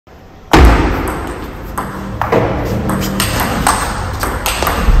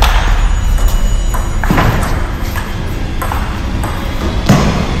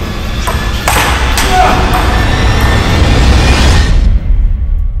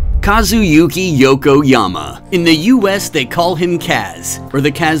Kazuyuki Yokoyama. In the US, they call him Kaz, or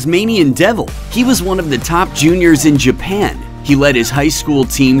the Kazmanian Devil. He was one of the top juniors in Japan. He led his high school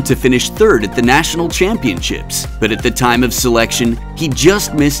team to finish third at the national championships, but at the time of selection, he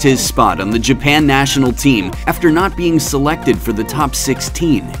just missed his spot on the Japan national team after not being selected for the top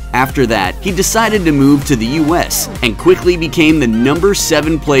 16. After that, he decided to move to the US and quickly became the number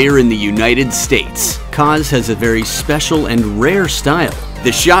 7 player in the United States. Kaz has a very special and rare style.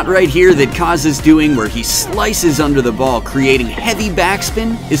 The shot right here that Kaz is doing, where he slices under the ball creating heavy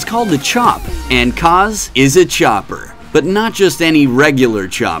backspin, is called a chop, and Kaz is a chopper. But not just any regular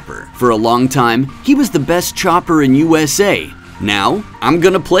chopper. For a long time, he was the best chopper in USA. Now, I'm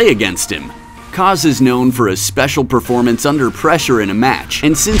gonna play against him. Kaz is known for a special performance under pressure in a match,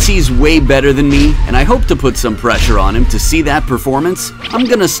 and since he's way better than me, and I hope to put some pressure on him to see that performance, I'm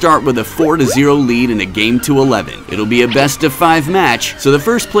gonna start with a 4-0 lead in a game to 11. It'll be a best of 5 match, so the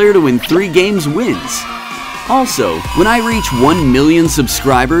first player to win 3 games wins. Also, when I reach 1 million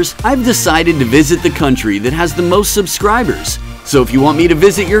subscribers, I've decided to visit the country that has the most subscribers. So if you want me to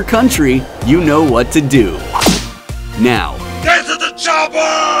visit your country, you know what to do. Now, get to the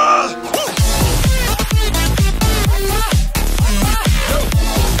chopper!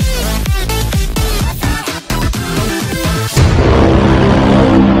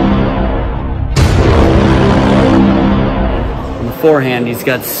 Forehand, he's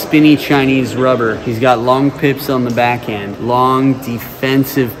got spinny Chinese rubber. He's got long pips on the backhand, long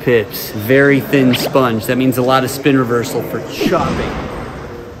defensive pips, very thin sponge. That means a lot of spin reversal for chopping.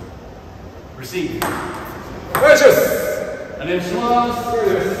 Receive.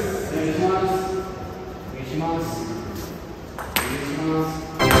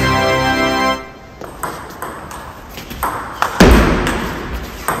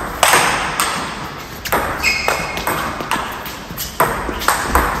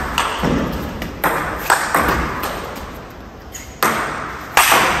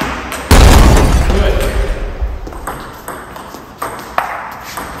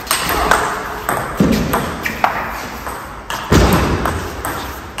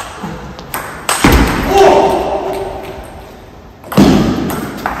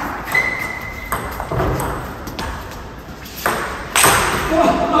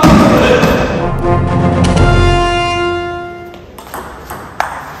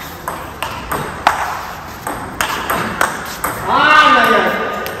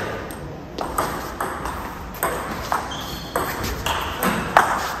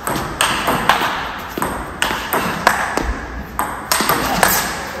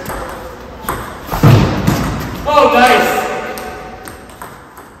 Oh, nice!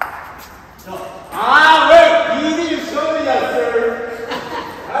 Wait! You didn't show me that, sir!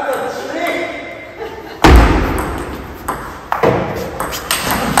 That's a trick!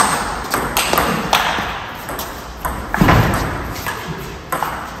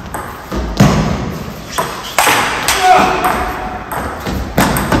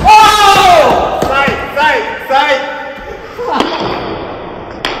 Oh! Sight!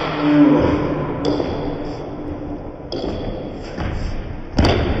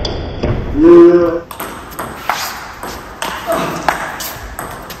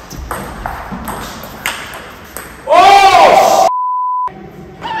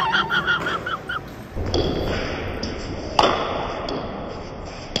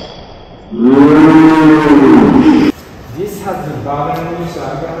 This has been bothering me, so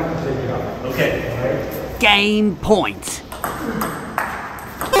I'm gonna have to take it off. Okay. Alright? Game point.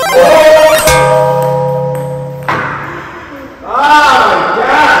 Oh my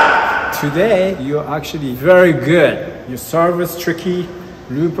God! Today, you're actually very good. Your serve was tricky,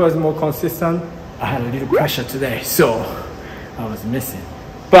 loop was more consistent. I had a little pressure today, so I was missing.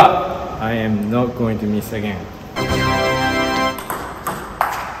 But I am not going to miss again.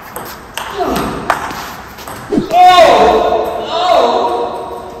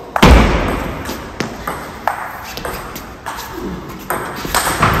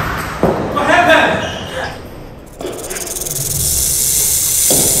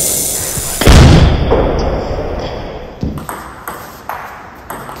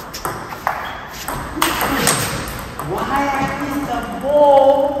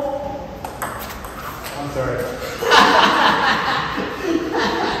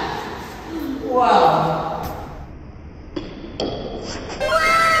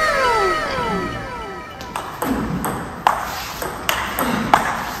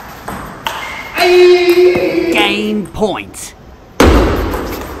 Game point.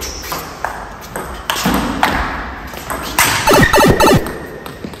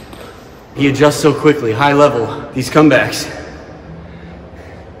 He adjusts so quickly, high level, these comebacks.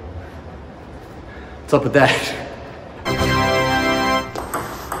 What's up with that?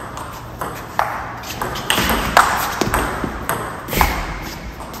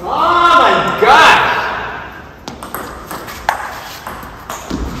 Oh my God!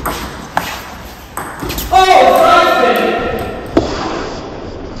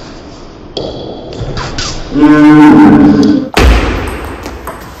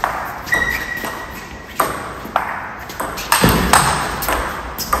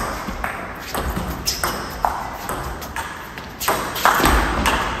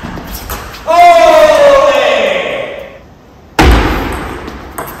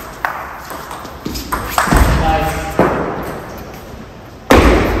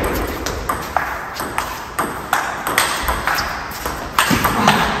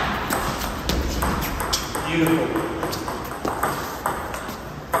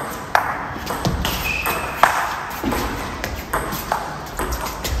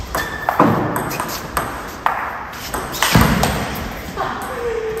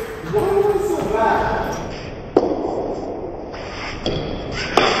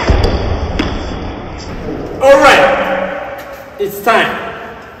 It's time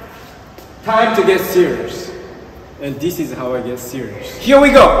to get serious. And this is how I get serious. Here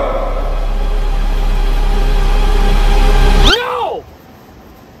we go! No!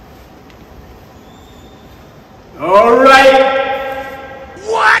 Alright!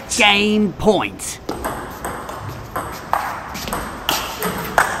 What? Game point.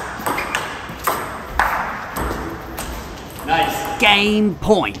 Nice. Game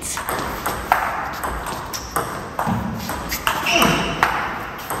point.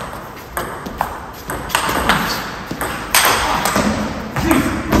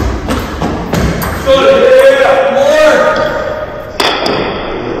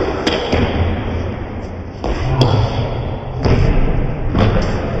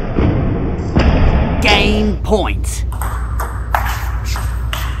 Game point.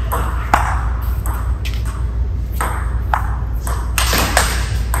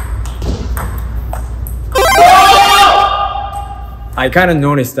 I kind of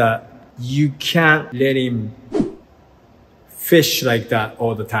noticed that you can't let him fish like that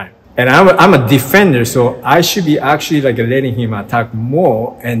all the time. And I'm a defender, so I should be actually like letting him attack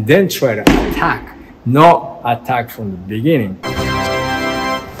more and then try to attack, not attack from the beginning.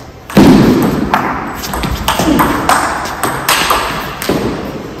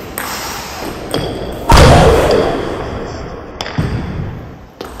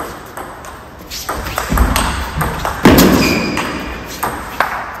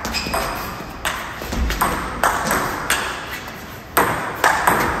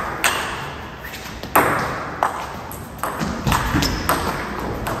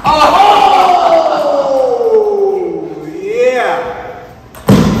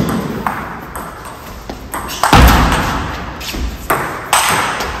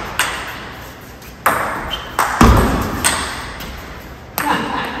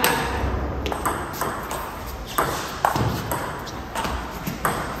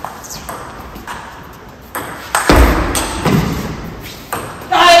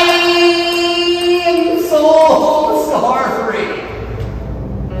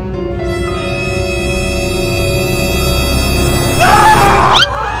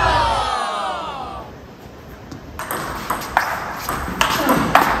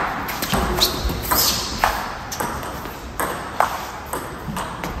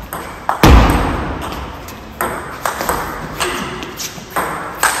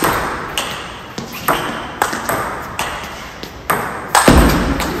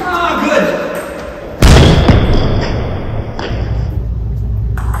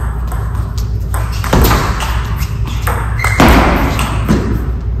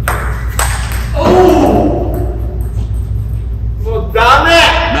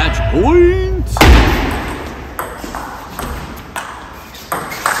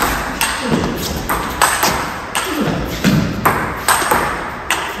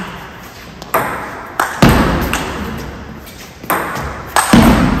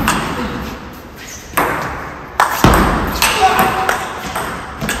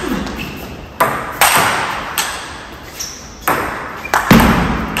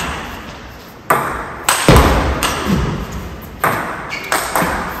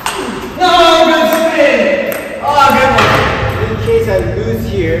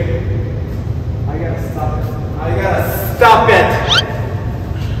 Stop it!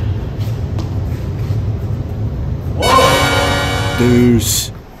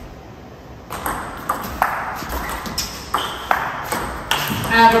 Deuce.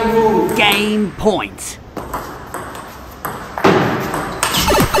 Game point.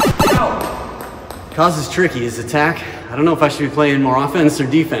 Kaz is tricky. His attack, I don't know if I should be playing more offense or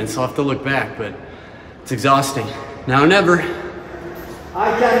defense. I'll have to look back, but it's exhausting. Now or never.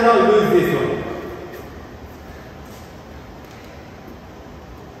 I cannot lose this one.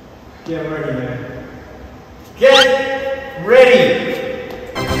 Get ready, man. Get ready!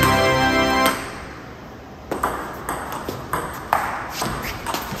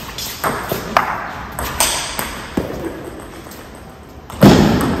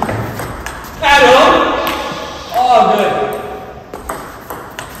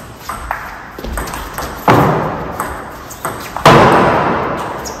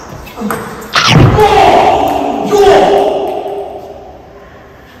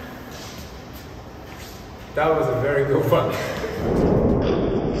 That was a very good one.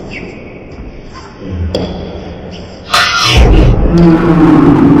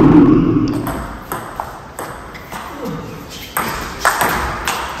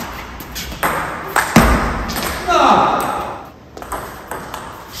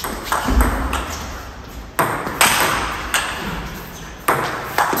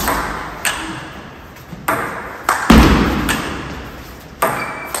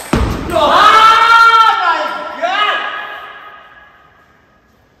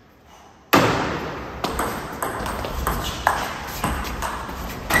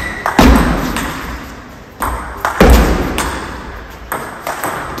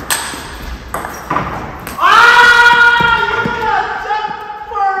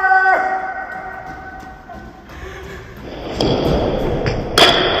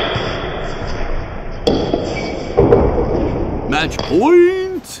 Match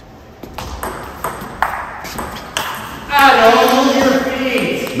point! Adam, move your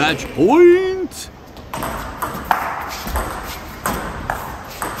feet! Match point!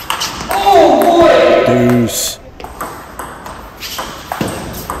 Oh boy! Deuce.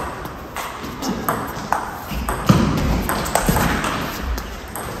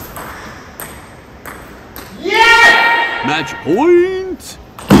 Yeah! Match point!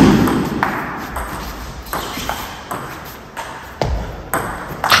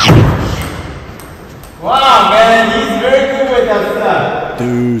 Wow, man, he's very good with that stuff.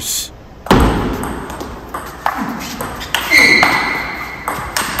 Deuce.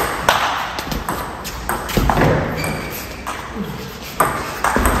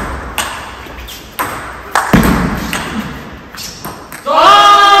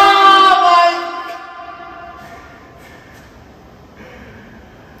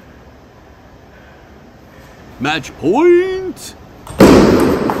 Match point!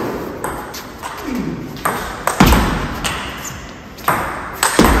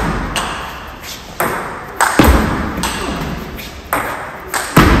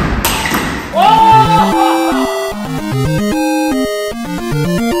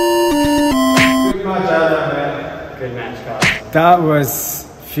 Good match, Kaz. That was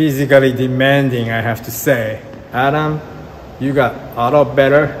physically demanding, I have to say. Adam, you got a lot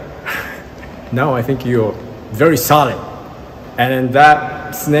better. Now I think you're very solid. And then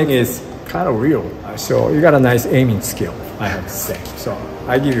that snake is kind of real. So you got a nice aiming skill, I have to say. So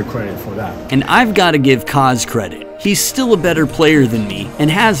I give you credit for that. And I've got to give Kaz credit. He's still a better player than me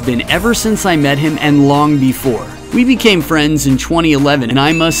and has been ever since I met him and long before. We became friends in 2011 and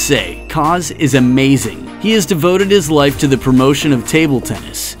I must say, Kaz is amazing. He has devoted his life to the promotion of table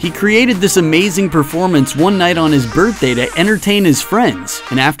tennis. He created this amazing performance one night on his birthday to entertain his friends.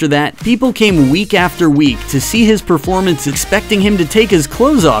 And after that, people came week after week to see his performance expecting him to take his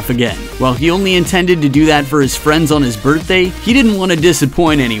clothes off again. While he only intended to do that for his friends on his birthday, he didn't want to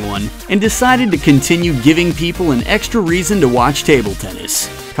disappoint anyone and decided to continue giving people an extra reason to watch table tennis.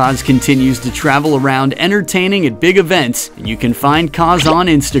 Kaz continues to travel around entertaining at big events, and you can find Kaz on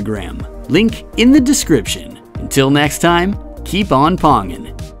Instagram. Link in the description. Until next time, keep on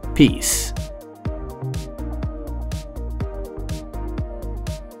pongin'. Peace.